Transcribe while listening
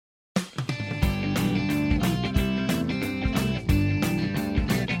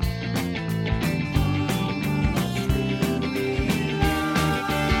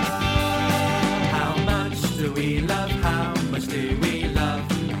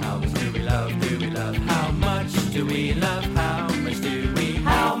do we love? How much do we?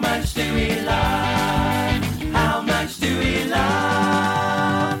 How much do we love? How much do we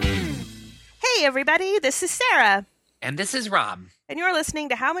love? Hey everybody, this is Sarah. And this is Rob. And you're listening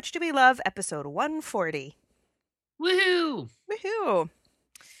to How Much Do We Love, episode 140. Woohoo! Woohoo!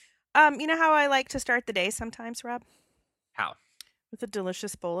 You know how I like to start the day sometimes, Rob? How? With a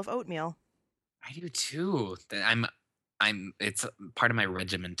delicious bowl of oatmeal. I do too. It's part of my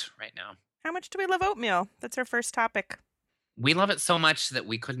regiment right now. How much do we love oatmeal? That's our first topic. We love it so much that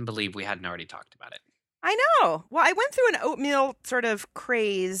we couldn't believe we hadn't already talked about it. I know. Well, I went through an oatmeal sort of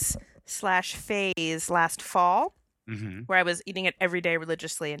craze / phase last fall. Where I was eating it every day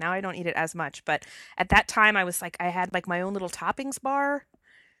religiously, and now I don't eat it as much. But at that time, I was like, I had like my own little toppings bar.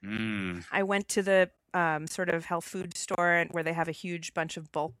 I went to the sort of health food store where they have a huge bunch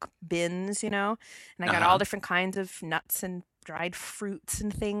of bulk bins, and I got all different kinds of nuts and dried fruits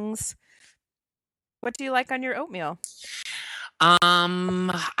and things. What do you like on your oatmeal?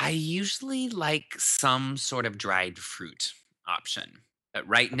 I usually like some sort of dried fruit option. But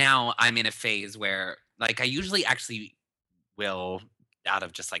right now, I'm in a phase where I usually actually will, out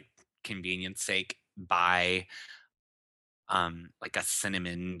of just convenience sake, buy a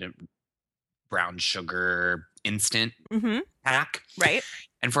cinnamon brown sugar instant pack. Right.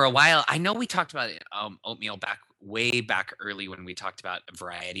 And for a while, I know we talked about oatmeal way back early when we talked about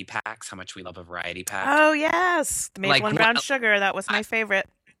variety packs, how much we love a variety pack. Oh, yes. The maple and brown sugar. That was my favorite.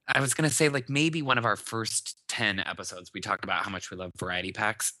 I was going to say maybe one of our first 10 episodes, we talked about how much we love variety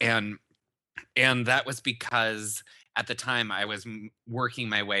packs. And that was because at the time I was working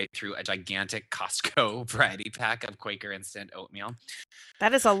my way through a gigantic Costco variety pack of Quaker instant oatmeal.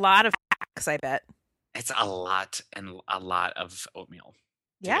 That is a lot of packs, I bet. It's a lot of oatmeal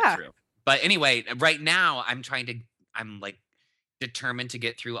to Yeah. get through. But anyway, right now I'm determined to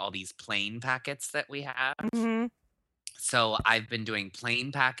get through all these plain packets that we have. So I've been doing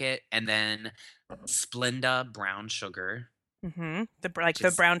plain packet and then Splenda brown sugar.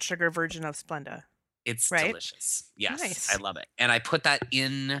 The brown sugar version of Splenda. It's delicious. Yes, nice. I love it. And I put that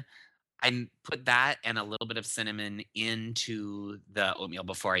and a little bit of cinnamon into the oatmeal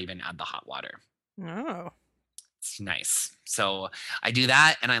before I even add the hot water. Oh. It's nice. So I do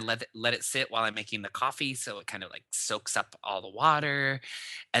that and I let it sit while I'm making the coffee so it kind of soaks up all the water.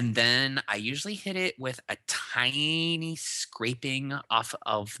 And then I usually hit it with a tiny scraping off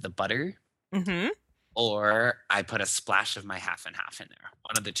of the butter. Or I put a splash of my half and half in there.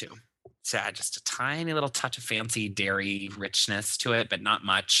 One of the two. To add just a tiny little touch of fancy dairy richness to it, but not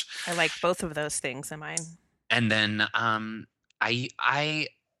much. I like both of those things in mine. And then I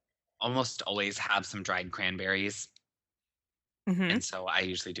almost always have some dried cranberries. And so I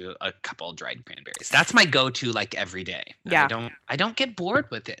usually do a couple dried cranberries. That's my go-to every day. Yeah. I don't get bored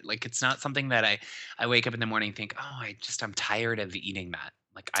with it. It's not something that I wake up in the morning and think, oh, I'm tired of eating that.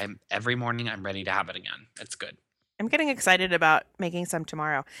 Every morning I'm ready to have it again. It's good. I'm getting excited about making some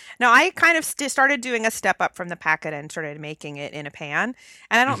tomorrow. Now, I kind of started doing a step up from the packet and started making it in a pan.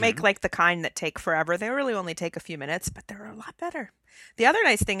 And I don't make the kind that take forever. They really only take a few minutes, but they're a lot better. The other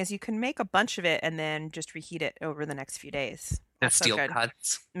nice thing is you can make a bunch of it and then just reheat it over the next few days. That's steel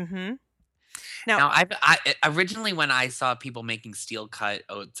cuts. Now, I originally when I saw people making steel cut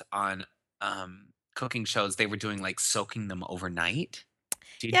oats on cooking shows, they were doing soaking them overnight.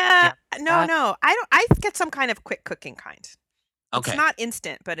 No. I get some kind of quick cooking kind. Okay. It's not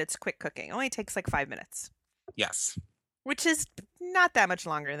instant, but it's quick cooking. It only takes 5 minutes. Yes. Which is not that much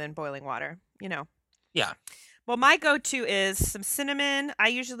longer than boiling water, Yeah. Well, my go-to is some cinnamon. I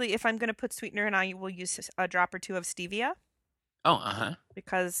usually, if I'm going to put sweetener in, I will use a drop or two of stevia. Oh,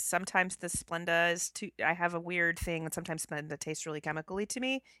 Because sometimes the Splenda is too. I have a weird thing, and sometimes Splenda tastes really chemically to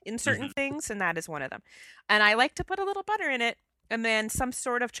me in certain things, and that is one of them. And I like to put a little butter in it, and then some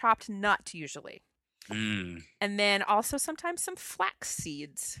sort of chopped nut usually. And then also sometimes some flax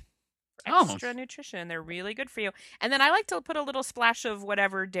seeds. Extra nutrition. They're really good for you. And then I like to put a little splash of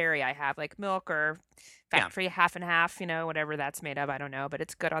whatever dairy I have, like milk or fat-free half and half, whatever that's made of. I don't know, but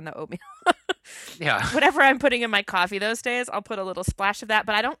it's good on the oatmeal. Yeah. Whatever I'm putting in my coffee those days, I'll put a little splash of that,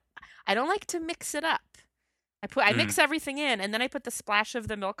 but I don't like to mix it up. I mix everything in, and then I put the splash of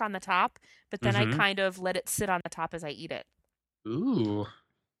the milk on the top, but then I kind of let it sit on the top as I eat it. Ooh.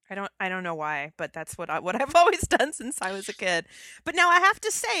 I don't know why, but that's what I've always done since I was a kid. But now I have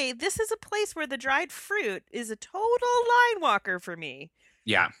to say, this is a place where the dried fruit is a total line walker for me.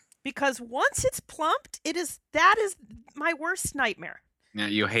 Yeah. Because once it's plumped, that is my worst nightmare. Yeah,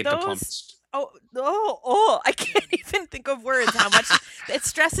 you hate the plumps. I can't even think of words how much it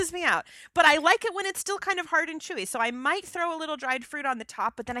stresses me out. But I like it when it's still kind of hard and chewy. So I might throw a little dried fruit on the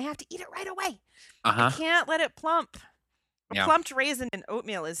top, but then I have to eat it right away. I can't let it plump. A plumped raisin in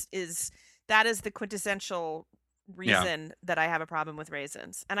oatmeal is the quintessential reason that I have a problem with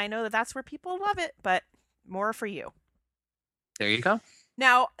raisins. And I know that that's where people love it, but more for you. There you go.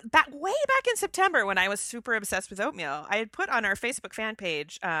 Now, way back in September when I was super obsessed with oatmeal, I had put on our Facebook fan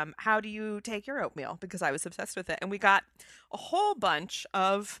page, how do you take your oatmeal? Because I was obsessed with it. And we got a whole bunch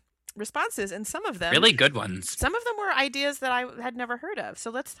of responses, and some of them... really good ones. Some of them were ideas that I had never heard of.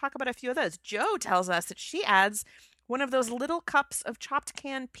 So let's talk about a few of those. Jo tells us that she adds one of those little cups of chopped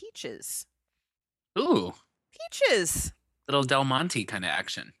canned peaches. Ooh. Peaches. Little Del Monte kind of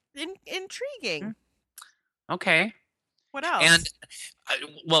action. Intriguing. Okay. What else? And,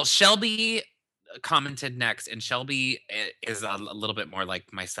 well, Shelby commented next, and Shelby is a little bit more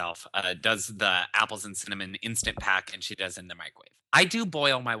like myself, does the apples and cinnamon instant pack, and she does in the microwave. I do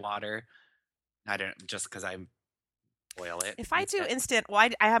boil my water. I don't, just because I boil it. If I do instant, well,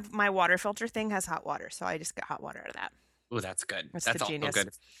 I have my water filter thing has hot water, so I just get hot water out of that. Oh, that's good. That's also genius.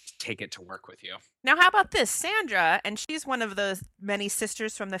 good. Take it to work with you. Now, how about this? Sandra, and she's one of those many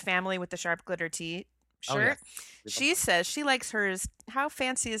sisters from the family with the sharp glitter T shirt. She says she likes hers. How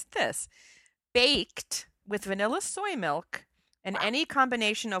fancy is this? Baked with vanilla soy milk and any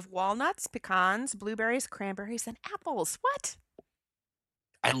combination of walnuts, pecans, blueberries, cranberries, and apples. What?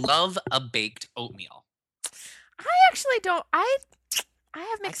 I love a baked oatmeal. I actually don't. I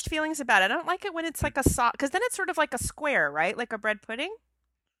have mixed feelings about it. I don't like it when it's like a soft, because then it's sort of like a square, right? Like a bread pudding.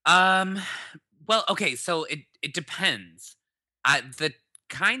 Well, okay, so it depends. The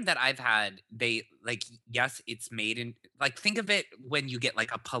kind that I've had, they like, yes, it's made in, like, think of it when you get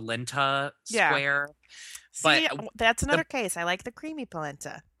like a polenta square. See, that's another case. I like the creamy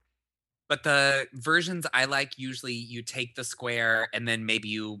polenta. But the versions I like, usually you take the square and then maybe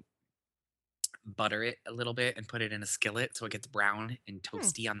you butter it a little bit and put it in a skillet so it gets brown and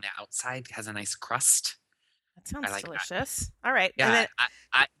toasty on the outside. It has a nice crust. That sounds like delicious. All right. Yeah, and then,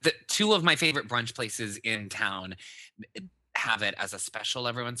 the two of my favorite brunch places in town have it as a special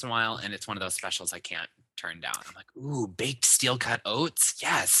every once in a while, and it's one of those specials I can't turn down. I'm like, ooh, baked steel cut oats.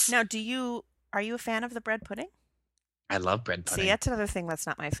 Yes. Now, are you a fan of the bread pudding? I love bread pudding. See, that's another thing that's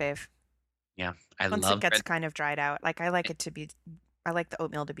not my fave. Yeah, Once it gets kind of dried out, like I like the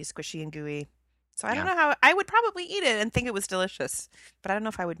oatmeal to be squishy and gooey. So I don't know how I would probably eat it and think it was delicious, but I don't know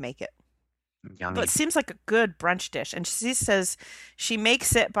if I would make it. Yummy. But it seems like a good brunch dish. And she says she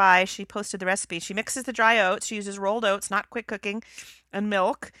makes it she posted the recipe. She mixes the dry oats. She uses rolled oats, not quick cooking, and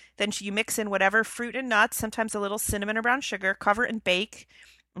milk. Then you mix in whatever fruit and nuts, sometimes a little cinnamon or brown sugar, cover and bake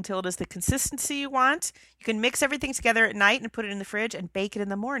until it is the consistency you want. You can mix everything together at night and put it in the fridge and bake it in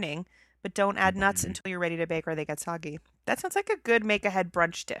the morning, but don't add nuts until you're ready to bake or they get soggy. That sounds like a good make-ahead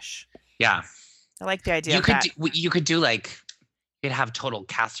brunch dish. Yeah. I like the idea of that. You could do like, you'd have total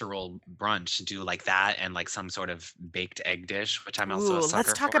casserole brunch, do like that and like some sort of baked egg dish, which I'm also a sucker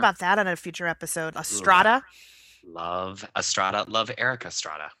let's talk for. about that on a future episode. Estrada. Love Estrada. Love Erica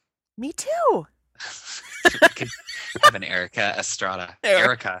Estrada. Me too. We could have an Erica Estrada.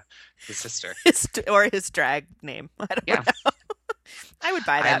 Erica, his sister. Or his drag name. I don't know. I would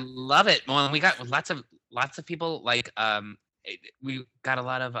buy that. I love it. Well, we got lots of people like we got a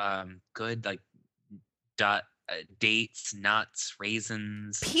lot of good like dates, nuts,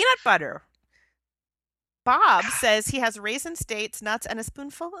 raisins, peanut butter. Bob says he has raisins, dates, nuts, and a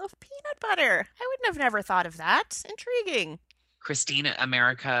spoonful of peanut butter. I wouldn't have never thought of that. Intriguing. Christina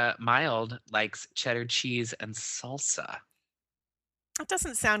America Mild likes cheddar cheese and salsa. That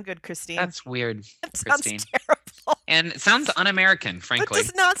doesn't sound good, Christine. That's weird. That sounds Christine. terrible. And it sounds un-American, frankly. It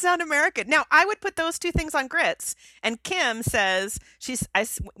does not sound American. Now, I would put those two things on grits. And Kim says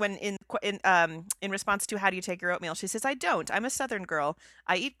in response to how do you take your oatmeal, she says, I don't. I'm a Southern girl.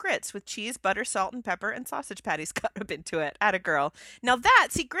 I eat grits with cheese, butter, salt, and pepper, and sausage patties cut up into it. Atta girl. Now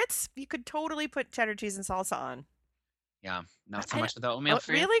grits, you could totally put cheddar cheese and salsa on. Yeah, not so much of the oatmeal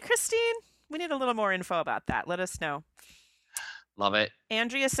for you. Really, Christine? We need a little more info about that. Let us know. Love it.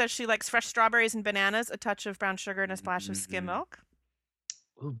 Andrea says she likes fresh strawberries and bananas, a touch of brown sugar, and a splash of skim milk.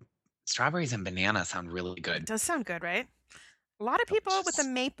 Ooh, strawberries and bananas sound really good. It does sound good, right? A lot of people with the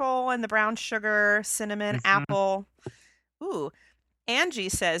maple and the brown sugar, cinnamon, apple. Ooh. Angie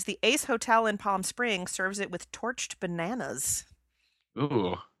says the Ace Hotel in Palm Springs serves it with torched bananas.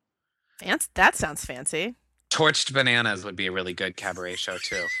 Ooh. That sounds fancy. Torched bananas would be a really good cabaret show,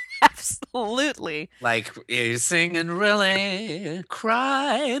 too. Absolutely. Like, you sing and really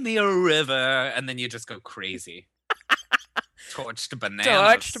cry me a river, and then you just go crazy. Torched bananas.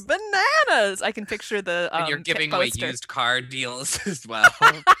 Torched bananas. I can picture the And you're tip giving away poster. used car deals as well.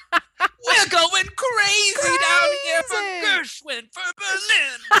 We're going crazy down here for Crazy. Gershwin, for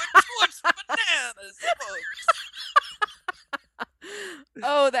Berlin. We're torched bananas, folks.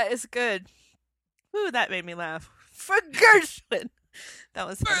 Oh, that is good. Ooh, that made me laugh. For Gershwin. That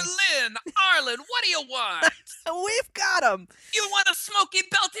was funny. Berlin, Arlen, what do you want? We've got him. You want a Smokey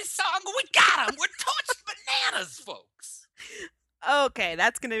Belty song? We got him. We're torched bananas, folks. Okay,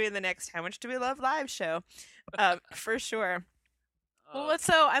 that's going to be the next How Much Do We Love live show. For sure. Well,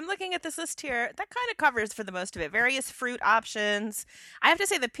 so I'm looking at this list here. That kind of covers for the most of it. Various fruit options. I have to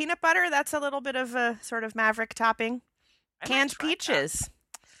say the peanut butter, that's a little bit of a sort of maverick topping. I might Canned try that. peaches.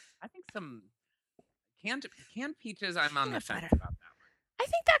 I think some canned peaches. I'm on the Peanut fence butter. about that one. I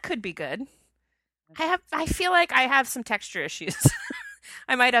think that could be good. I feel like I have some texture issues.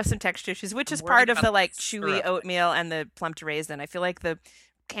 I might have some texture issues, which I'm is worried part of about the like the chewy syrup. oatmeal and the plumped raisin. I feel like the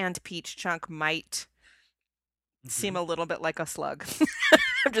canned peach chunk might seem a little bit like a slug.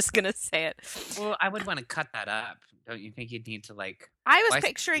 I'm just gonna say it. Well, I would want to cut that up. Don't you think you'd need to like? I was slice it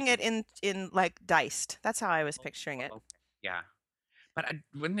picturing it in like diced. That's how I was picturing it. Okay. Yeah, but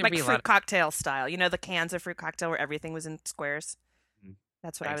wouldn't there Like be a fruit lot? cocktail style. You know the cans of fruit cocktail where everything was in squares? Mhm.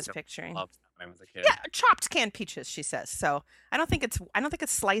 That's what I I used was to picturing. Loved that when I was a kid. Yeah, chopped canned peaches, she says. So I don't think it's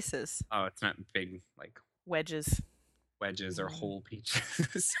slices, Oh, it's not big like wedges. wedges or whole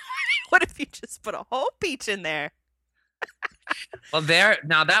peaches. What if you just put a whole peach in there? Well,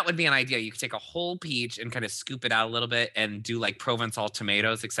 now that would be an idea. You could take a whole peach and kind of scoop it out a little bit and do like Provençal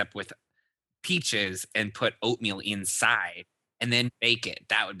tomatoes, except with peaches, and put oatmeal inside and then bake it.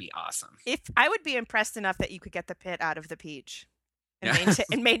 That would be awesome. If I would be impressed enough that you could get the pit out of the peach and, Yeah.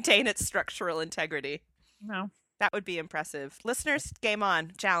 and maintain its structural integrity. No. That would be impressive. Listeners, game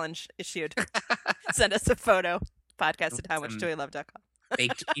on. Challenge issued. Send us a photo. Podcast at howmuchdowelove.com.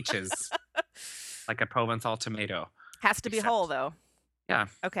 Baked peaches, like a Provençal tomato. Has to be Except- whole, though. Yeah.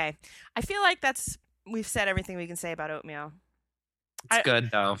 Okay. I feel like we've said everything we can say about oatmeal. It's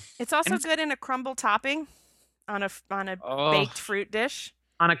good though. It's also it's- good in a crumble topping on a Oh, baked fruit dish.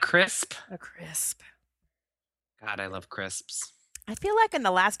 on a crisp. A crisp. God, I love crisps. I feel like in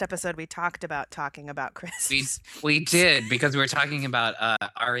the last episode we talked about talking about crisps. We did, because we were talking about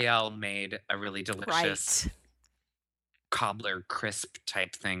Ariel made a really delicious Right. cobbler crisp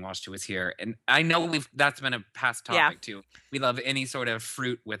type thing while she was here, and I know that's been a past topic Yeah. too. We love any sort of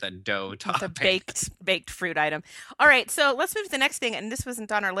fruit with a dough topping. The baked fruit item. All right, so let's move to the next thing, and this wasn't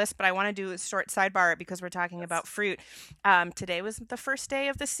on our list, but I want to do a short sidebar because we're talking about fruit. Today was the first day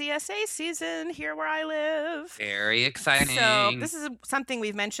of the CSA season here where I live. Very exciting. So this is something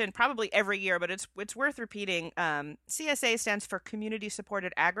we've mentioned probably every year, but it's worth repeating. CSA stands for Community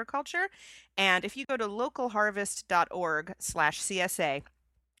Supported Agriculture, and if you go to localharvest.org/CSA,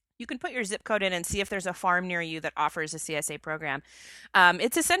 you can put your zip code in and see if there's a farm near you that offers a CSA program.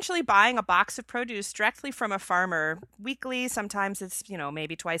 It's essentially buying a box of produce directly from a farmer weekly. Sometimes it's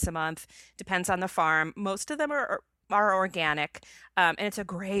maybe twice a month. Depends on the farm. Most of them are organic, and it's a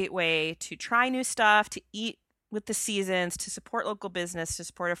great way to try new stuff, to eat with the seasons, to support local business, to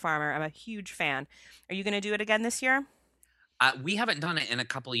support a farmer. I'm a huge fan. Are you going to do it again this year? We haven't done it in a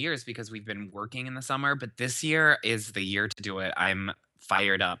couple of years because we've been working in the summer, but this year is the year to do it. I'm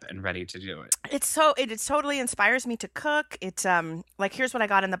fired up and ready to do it. It totally inspires me to cook. It's like, here's what I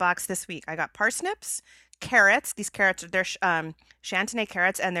got in the box this week. I got parsnips, carrots. These carrots, they're Chantenay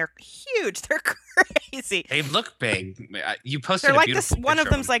carrots, and they're huge. They're crazy. They look big. You posted They're a like beautiful this. One of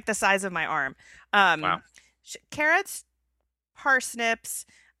picture them's them. like the size of my arm. Wow. Carrots, parsnips,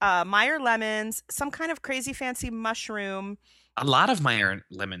 Meyer lemons, some kind of crazy fancy mushroom. A lot of Meyer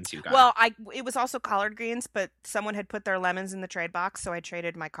lemons you got. Well, it was also collard greens, but someone had put their lemons in the trade box, so I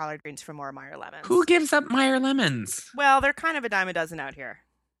traded my collard greens for more Meyer lemons. Who gives up Meyer lemons? Well, they're kind of a dime a dozen out here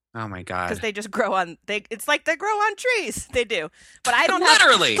Oh my because god. they just grow on. It's like they grow on trees. They do, but I don't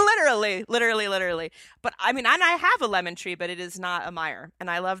Literally. have literally. But I mean, and I have a lemon tree, but it is not a Meyer, and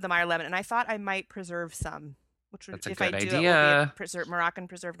I love the Meyer lemon, and I thought I might preserve some. Which would, That's a if good I do, it will idea. be Moroccan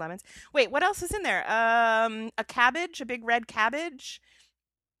preserved lemons. Wait, what else is in there? A cabbage, a big red cabbage,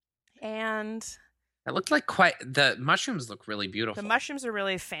 and It looked like the mushrooms look really beautiful. the mushrooms are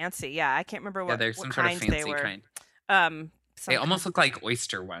really fancy. Yeah, I can't remember Yeah, what, there's what some sort of kind they fancy were. kind. Some They almost kind- look like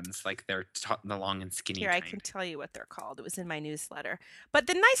oyster ones, like they're the long and skinny Here, kind. I can tell you what they're called. It was in my newsletter. But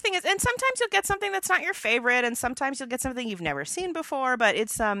the nice thing is, and sometimes you'll get something that's not your favorite, and sometimes you'll get something you've never seen before. But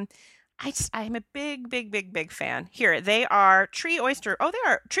it's I'm a big fan. Here, they are tree oyster. Oh, they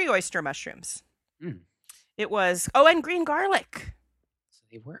are tree oyster mushrooms. Mm. It was and green garlic. So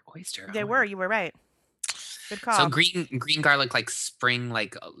they were oyster. They Oh, were. You were right. Good call. So green garlic, like spring,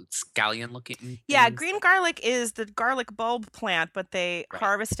 like scallion looking. Yeah, things? green garlic is the garlic bulb plant, but they Right.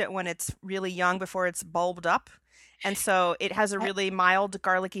 harvest it when it's really young before it's bulbed up. And so it has a I really mild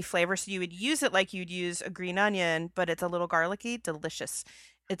garlicky flavor. So you would use it like you'd use a green onion, but it's a little garlicky. Delicious.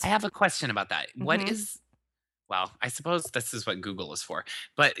 It's I have a question about that. What mhm. is Well, I suppose this is what Google is for.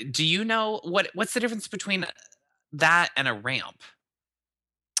 But do you know what's the difference between that and a ramp?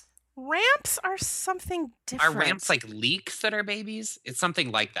 Ramps are something Are ramps different. like leeks that are babies? It's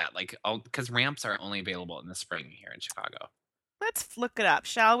something like that. Like, oh, because ramps are only available in the spring here in Chicago. Let's look it up,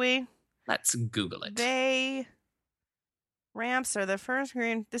 shall we? Let's Google it. They ramps are the first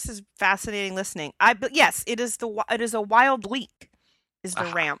green. This is fascinating listening. But yes, it is it is a wild leek. Is the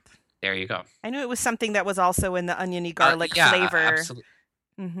Aha, ramp? there you go. I knew it was something that was also in the oniony garlic Yeah, flavor. absolutely.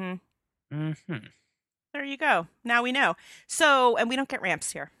 Mm-hmm. Hmm. There you go. Now we know. So, and we don't get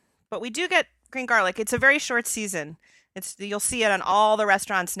ramps here, but we do get green garlic. It's a very short season. You'll see it on all the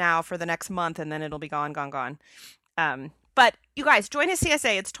restaurants now for the next month, and then it'll be gone, gone, gone. But you guys join his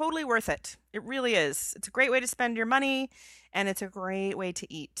CSA. It's totally worth it. It really is. It's a great way to spend your money, and it's a great way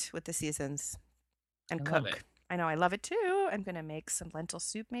to eat with the seasons and I cook. love it. I know I love it too. I'm gonna make some lentil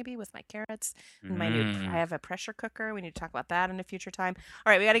soup maybe with my carrots and my Mm, I have a pressure cooker. We need to talk about that in a future time.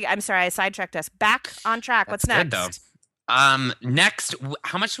 All right, we gotta. I'm sorry, I sidetracked us. Back on track. that's What's next? good though. Next,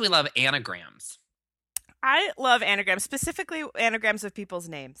 how much do we love anagrams? I love anagrams, specifically anagrams of people's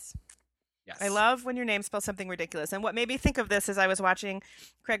names. Yes. I love when your name spells something ridiculous. And what made me think of this is I was watching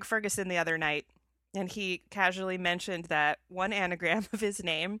Craig Ferguson the other night, and he casually mentioned that one anagram of his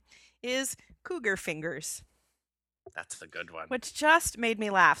name is Cougar Fingers, That's a good one. which just made me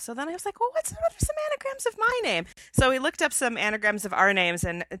laugh. So then I was like, well, what are some anagrams of my name? So we looked up some anagrams of our names,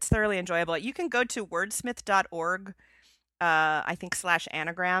 and it's thoroughly enjoyable. You can go to wordsmith.org, I think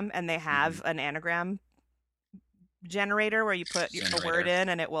 /anagram, and they have an anagram generator where you put a word in,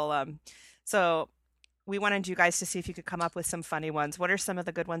 and it will. So we wanted you guys to see if you could come up with some funny ones. What are some of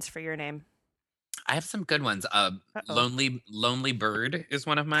the good ones for your name? I have some good ones. Uh-oh. Lonely Bird is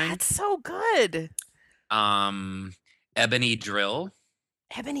one of mine. That's so good. Ebony Drill,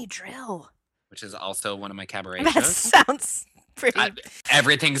 Ebony Drill. which is also one of my cabaret That shows. sounds pretty.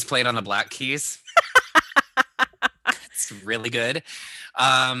 Everything's played on the Black Keys. It's really good.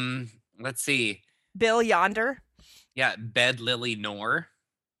 Let's see. Bill Yonder. Yeah, Bed Lily Nor.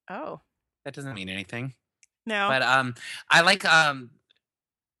 Oh That doesn't mean anything. no. But I like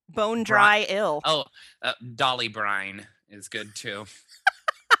Bone Dry Ill. Dolly Brine is good too.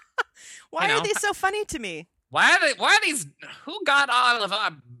 Why you are know. these so funny to me? Why are these? Who got all of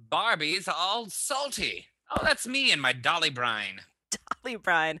our Barbies all salty? Oh, that's me and my Dolly Brine. Dolly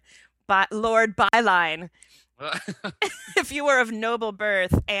Brine. Lord Byline. If you were of noble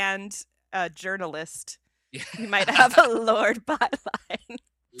birth and a journalist, you might have a Lord Byline.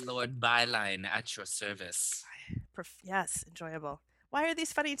 Lord Byline at your service. Yes, enjoyable. Why are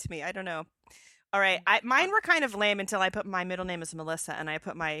these funny to me? I don't know. All right, mine were kind of lame until I put my middle name as Melissa and I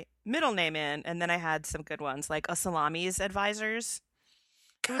put my middle name in, and then I had some good ones like a Salami's Advisors.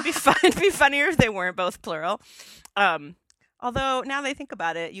 It would be fun. It'd be funnier if they weren't both plural. Although now that I think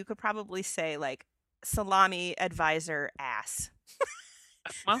about it, you could probably say like Salami Advisor Ass.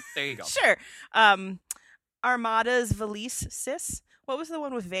 Well, there you go. Sure. Armada's Valise Sis. What was the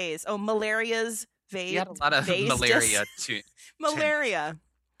one with vase? Oh, Malaria's vase. You had a lot of vase malaria too. Malaria.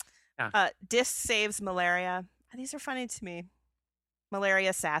 Yeah. Dis saves malaria. These are funny to me.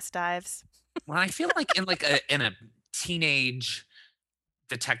 Malaria sass dives. Well, I feel like in a teenage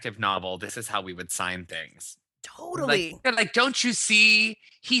detective novel, this is how we would sign things. Totally. They're like, don't you see?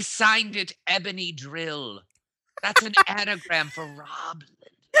 He signed it Ebony Drill. That's an anagram for Rob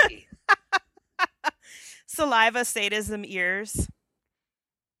Lindley. Saliva sadism ears.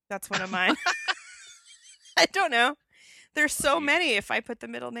 That's one of mine. I don't know. There's so many if I put the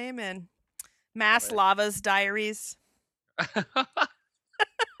middle name in. Mass Lava's Diaries.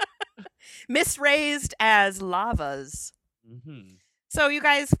 Misraised as Lavas. Mm-hmm. So you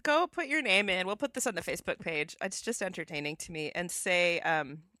guys go put your name in. We'll put this on the Facebook page. It's just entertaining to me. And say,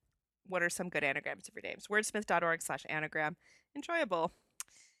 what are some good anagrams of your names? Wordsmith.org/anagram. Enjoyable.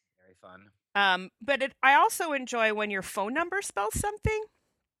 Very fun. But I also enjoy when your phone number spells something.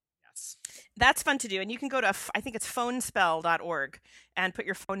 Yes. That's fun to do. And you can go to, I think it's phonespell.org and put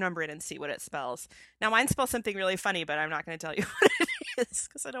your phone number in and see what it spells. Now, mine spells something really funny, but I'm not going to tell you what it is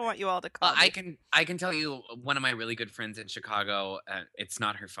because I don't want you all to call me. I can tell you one of my really good friends in Chicago. It's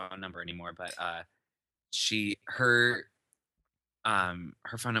not her phone number anymore, but her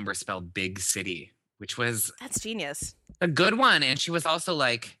phone number is spelled Big City, which was That's genius. a good one. And she was also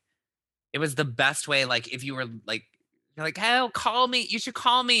like, It was the best way. Like if you were like, you're like, "Hey, call me. You should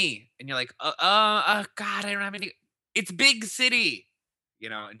call me." And you're like, God, I don't have any. It's big city,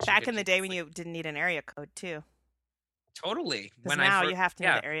 And she Back could in the just, day when like, you didn't need an area code too, totally. because When I now first, you have to need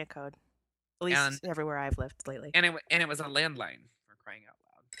yeah, the area code. At least and everywhere I've lived lately. and it was a landline for crying out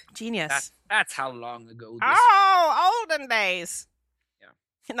loud. Genius. That's how long ago this. Oh, olden days. Yeah.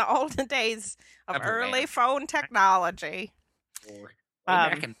 In the olden days of Of early land. phone technology. Way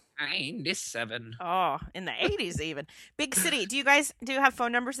back Um, in 97. Oh, in the 80s even. Big city. Do you have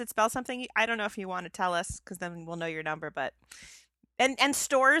phone numbers that spell something? I don't know if you want to tell us, because then we'll know your number, but and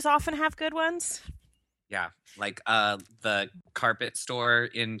stores often have good ones. Yeah, like the carpet store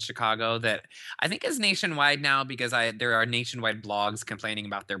in Chicago that I think is nationwide now because there are nationwide blogs complaining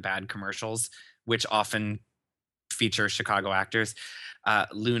about their bad commercials, which often feature Chicago actors.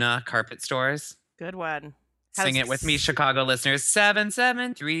 Luna Carpet Stores. Good one. Sing it with me, Chicago listeners.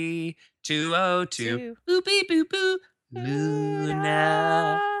 773-202. Boop beep boop boop.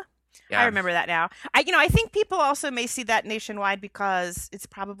 Luna. Yeah. I remember that now. I think people also may see that nationwide because it's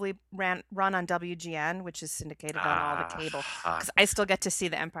probably run on WGN, which is syndicated on all the cable. Because I still get to see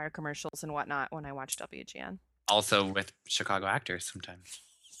the Empire commercials and whatnot when I watch WGN. Also with Chicago actors sometimes.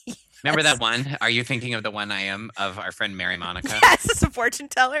 Yes. Remember that one? Are you thinking of the one I am of our friend Mary Monica? Yes, it's a fortune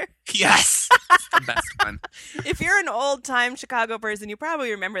teller. Yes, the best one. If you're an old-time Chicago person, you probably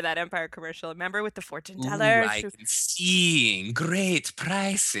remember that Empire commercial. Remember with the fortune teller? I can see great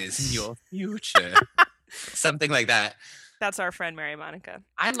prices in your future. Something like that. That's our friend Mary Monica.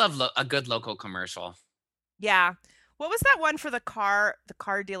 I love a good local commercial. Yeah. What was that one for the car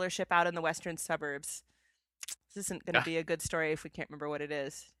dealership out in the western suburbs? This isn't going to be a good story if we can't remember what it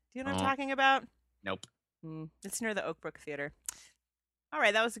is. Do you know what I'm talking about? Nope. It's near the Oakbrook Theater. All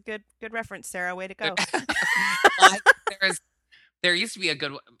right, that was a good reference, Sarah. Way to go. There used to be a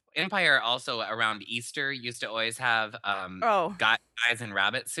good Empire also around Easter used to always have guys in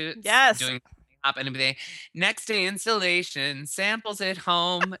rabbit suits. Yes. Doing up and everything. Next day installation, samples at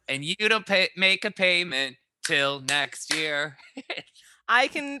home, and you don't make a payment till next year. I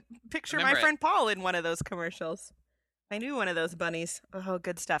can picture my friend Paul in one of those commercials. I knew one of those bunnies. Oh,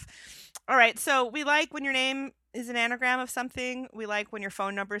 good stuff. All right, so we like when your name is an anagram of something. We like when your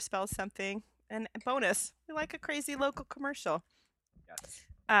phone number spells something. And bonus, we like a crazy local commercial. Yes.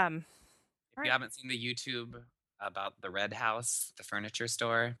 If you haven't seen the YouTube about the Red House, the furniture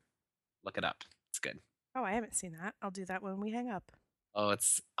store, look it up. It's good. Oh, I haven't seen that. I'll do that when we hang up. Oh,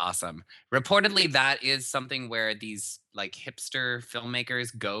 it's awesome. Reportedly, that is something where these like hipster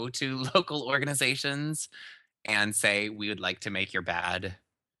filmmakers go to local organizations and say, we would like to make your bad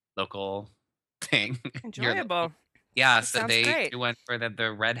local thing. Enjoyable. Yeah, so they went for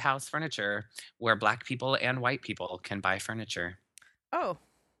the Red House furniture where Black people and white people can buy furniture. Oh.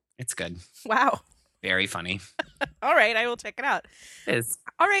 It's good. Wow. Very funny. All right, I will check it out. It is.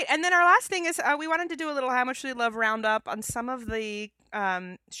 All right, and then our last thing is we wanted to do a little How Much We Love roundup on some of the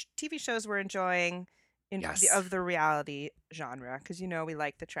TV shows we're enjoying of the reality genre, because we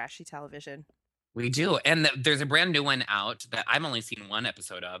like the trashy television. We do, and there's a brand new one out that I've only seen one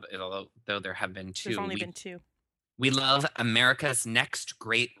episode of, though there have been two. There's only been two. We love America's Next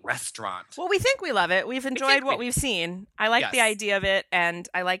Great Restaurant. Well, we think we love it. We've enjoyed what we've seen. I like the idea of it, and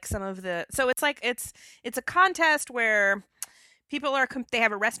I like some of the. So it's like it's a contest where people they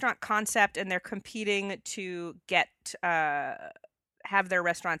have a restaurant concept and they're competing to get have their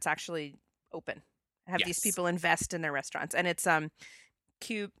restaurants actually open. Have these people invest in their restaurants, and it's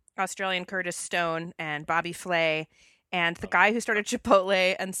cute Australian Curtis Stone and Bobby Flay and the guy who started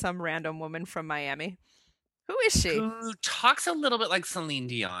Chipotle and some random woman from Miami. Who is she? Who talks a little bit like Celine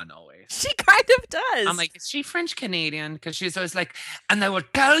Dion always. She kind of does. I'm like, is she French-Canadian? Because she's always like, and I will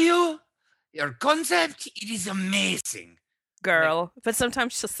tell you, your concept, it is amazing. Girl. But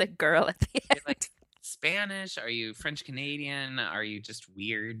sometimes she'll say girl at the end. Like, Spanish? Are you French-Canadian? Are you just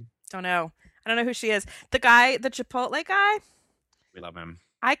weird? Don't know. I don't know who she is. The guy, the Chipotle guy? We love him.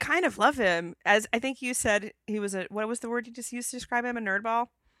 I kind of love him. As I think you said, he was what was the word you just used to describe him? A nerdball?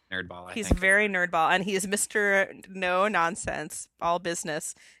 Nerdball, I think. He's very nerdball, and he is Mr. No Nonsense, all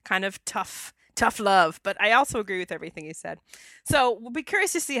business, kind of tough love. But I also agree with everything he said. So we'll be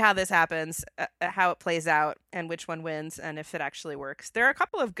curious to see how this happens, how it plays out, and which one wins, and if it actually works. There are a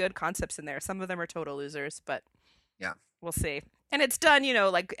couple of good concepts in there. Some of them are total losers, but we'll see. And it's done,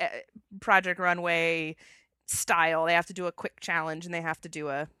 like Project Runway style. They have to do a quick challenge, and they have to do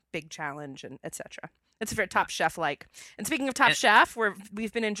a big challenge, and etc. It's very Top Chef-like. And speaking of Top Chef,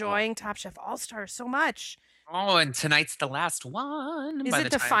 we've been enjoying Top Chef All-Star so much. Oh, and tonight's the last one. Is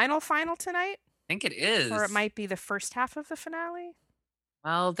it the final tonight? I think it is. Or it might be the first half of the finale?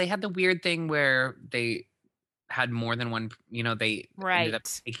 Well, they had the weird thing where they had more than one, they ended up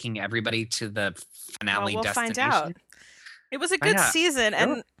Right. taking everybody to the Well, finale we'll find destination. out. It was a Find good out. season,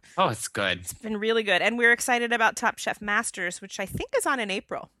 and Oh, it's good. it's been really good. And we're excited about Top Chef Masters, which I think is on in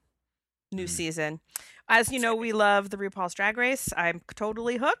April. New season. As you know, we love the RuPaul's Drag Race. I'm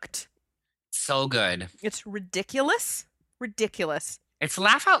totally hooked. So good. It's ridiculous. Ridiculous. It's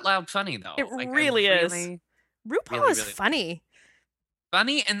laugh out loud funny though. It Like, really is. RuPaul really, is really funny.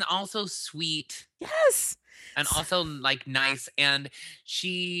 funny and also sweet Yes. and also like nice, and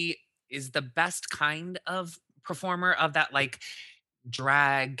she is the best kind of performer of that like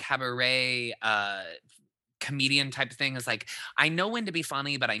drag cabaret comedian type of thing. Is like, I know when to be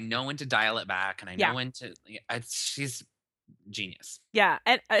funny, but I know when to dial it back, and I know when to she's genius. Yeah,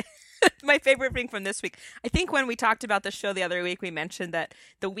 and my favorite thing from this week, I think when we talked about the show the other week, we mentioned that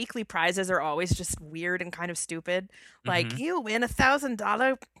the weekly prizes are always just weird and kind of stupid. Like, you win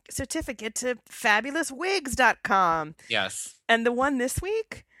 $1,000 certificate to fabulouswigs.com. Yes. And the one this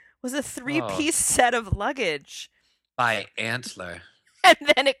week was a 3-piece set of luggage by Antler. And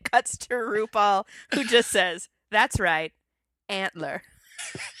then it cuts to RuPaul, who just says, "That's right, Antler."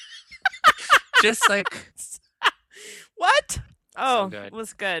 Just like what? Oh, good. It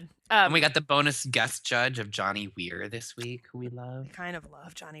was good. And we got the bonus guest judge of Johnny Weir this week, who we love. I kind of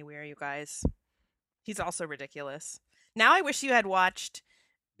love Johnny Weir, you guys. He's also ridiculous. Now I wish you had watched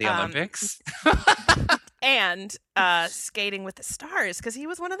the Olympics and Skating with the Stars, because he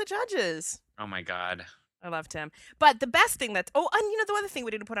was one of the judges. Oh my God. I loved him. But the best thing and the other thing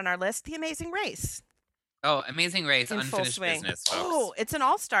we didn't put on our list, The Amazing Race. Oh, Amazing Race, in unfinished business, folks. Oh, it's an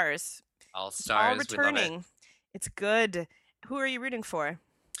All-Stars. All-Stars, all returning. We love it. It's good. Who are you rooting for?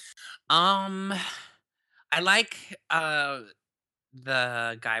 I like the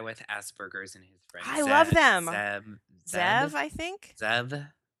guy with Asperger's and his friend. I love them. Zev, I think. Zev.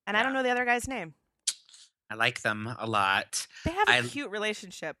 And I don't know the other guy's name. I like them a lot. They have a cute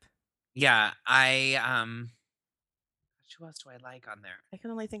relationship. Yeah, who else do I like on there? I can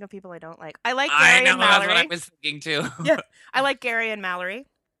only think of people I don't like. I like Gary and Mallory. That's what I was thinking too. Yeah, I like Gary and Mallory.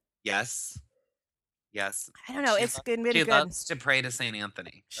 Yes. I don't know. It's been really good. She loves to pray to St.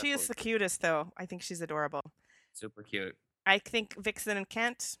 Anthony. She is the cutest, though. I think she's adorable. Super cute. I think Vixen and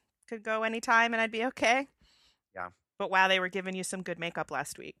Kent could go anytime, and I'd be okay. Yeah. But wow, they were giving you some good makeup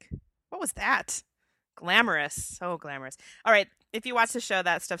last week. What was that? Glamorous. So glamorous. All right. If you watch the show,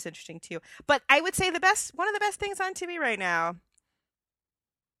 that stuff's interesting too. But I would say one of the best things on TV right now,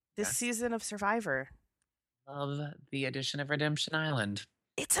 this season of Survivor. Love the addition of Redemption Island.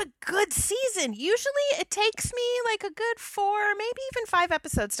 It's a good season. Usually it takes me like a good 4, maybe even 5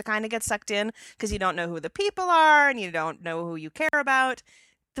 episodes to kind of get sucked in, because you don't know who the people are and you don't know who you care about.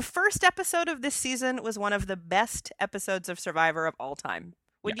 The first episode of this season was one of the best episodes of Survivor of all time.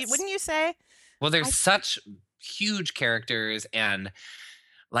 Wouldn't you say? Well, there's such huge characters, and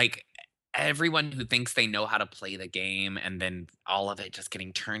like everyone who thinks they know how to play the game, and then all of it just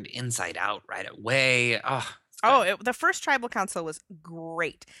getting turned inside out right away. The first Tribal Council was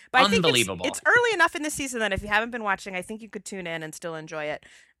great. But unbelievable. I think it's early enough in the season that if you haven't been watching, I think you could tune in and still enjoy it.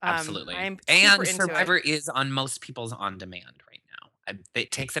 Absolutely. And Survivor is on most people's on demand right now.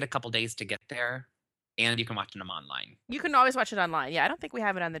 It takes it a couple days to get there, and you can watch them online. You can always watch it online. Yeah, I don't think we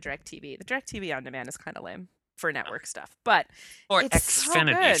have it on the DirecTV. The DirecTV on demand is kind of lame for network stuff, but or it's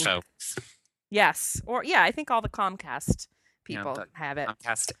Xfinity so folks. Yes, or I think all the Comcast people have it.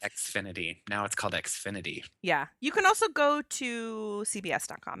 Comcast Xfinity. Now it's called Xfinity. Yeah, you can also go to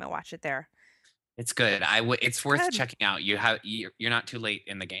CBS.com and watch it there. It's good. It's worth checking out. You're not too late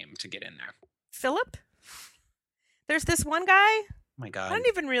in the game to get in there. Philip, there's this one guy. Oh my God. I don't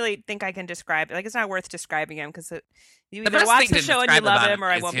even really think I can describe it. Like, it's not worth describing him, because you either watch the show and you love him, or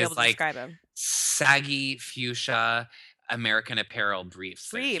I won't be able to describe him. Saggy fuchsia American Apparel briefs.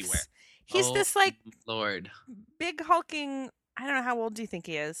 He's this like Lord, big hulking. I don't know, how old do you think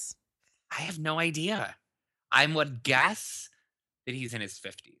he is? I have no idea. I would guess that he's in his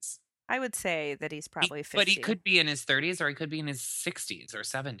 50s. I would say that he's probably 50. But he could be in his 30s, or he could be in his 60s or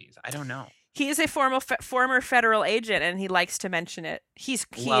 70s. I don't know. He is a former federal agent, and he likes to mention it. They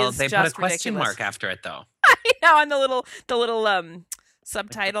put a question mark after it, though. I know, on the little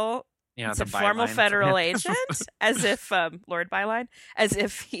subtitle. Yeah, it's a former federal agent, as if Lord Byline, as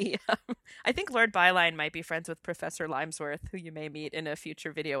if he. I think Lord Byline might be friends with Professor Limesworth, who you may meet in a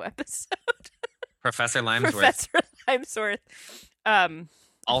future video episode. Professor Limesworth. Professor Limesworth.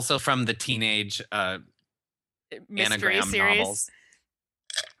 Also from the teenage anagram series. Novels.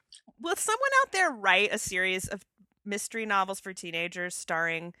 Will someone out there write a series of mystery novels for teenagers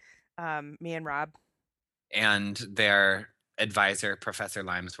starring me and Rob? And their advisor, Professor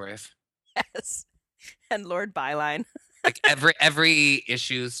Limesworth. Yes. And Lord Byline. Like every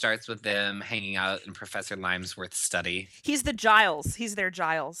issue starts with them hanging out in Professor Limesworth's study. He's the Giles. He's their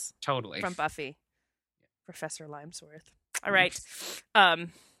Giles. Totally. From Buffy. Professor Limesworth. All right.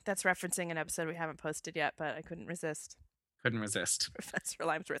 That's referencing an episode we haven't posted yet, but I couldn't resist. Professor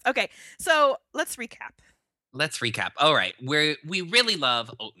Limesworth. Okay, so let's recap. All right. We really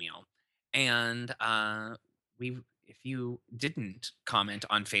love oatmeal. And if you didn't comment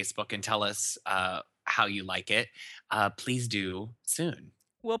on Facebook and tell us how you like it, please do soon.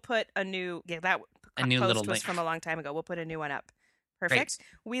 We'll put a new little post was link from a long time ago. We'll put a new one up. Perfect. Great.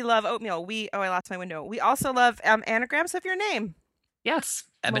 We love oatmeal. I lost my window. We also love anagrams of your name. Yes.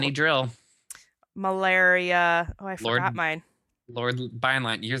 Ebony Drill. Malaria. Oh, I forgot mine. Lord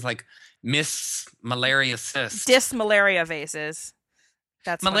Byline. You're like Miss Malaria Cyst. Dysmalaria vases.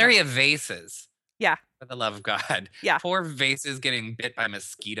 That's Malaria vases. Yeah. For the love of God. Yeah. Poor vases getting bit by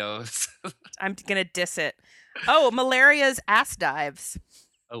mosquitoes. I'm going to diss it. Oh, malaria's ass dives.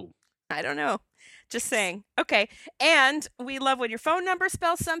 Oh. I don't know. Just saying. Okay. And we love when your phone number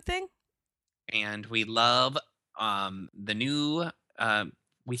spells something. And we love the new,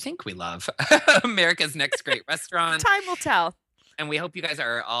 we think we love America's Next Great Restaurant. Time will tell. And we hope you guys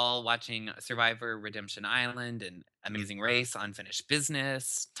are all watching Survivor, Redemption Island, and Amazing Race, Unfinished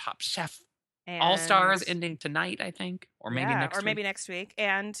Business, Top Chef, and All Stars ending tonight, I think, or maybe next week.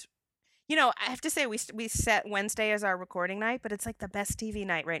 And I have to say we set Wednesday as our recording night, but it's like the best TV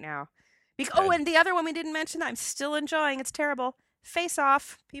night right now. And the other one we didn't mention that I'm still enjoying. It's terrible. Face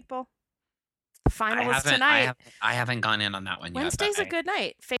Off, people. The final is tonight. I haven't gone in on that one Wednesday's yet. a good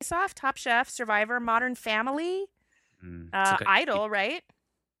night. Face Off, Top Chef, Survivor, Modern Family, Idol, right?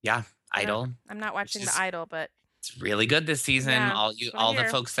 Yeah, Idol. I'm not watching the Idol, but it's really good this season. Yeah, all the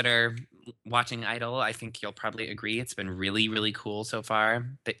folks that are watching Idol, I think you'll probably agree it's been really, really cool so far.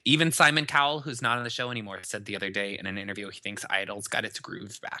 But even Simon Cowell, who's not on the show anymore, said the other day in an interview he thinks Idol's got its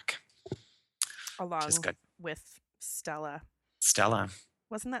groove back. Along with Stella.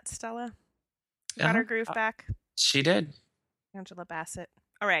 Wasn't that Stella? Got her groove back. She did. Angela Bassett.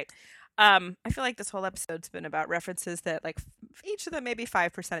 All right. I feel like this whole episode's been about references that like each of them maybe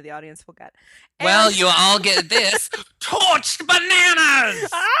 5% of the audience will get. Well, you all get this. Torched bananas!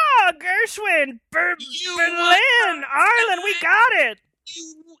 Ah, Gershwin! Berlin! Ireland, we got it!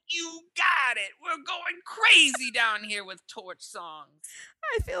 You got it. We're going crazy down here with torch songs.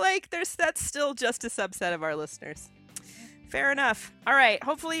 I feel like that's still just a subset of our listeners. Fair enough. All right.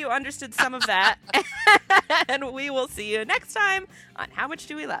 Hopefully you understood some of that. And we will see you next time on How Much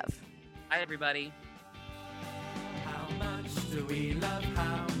Do We Love? Hi, everybody. How much do we love?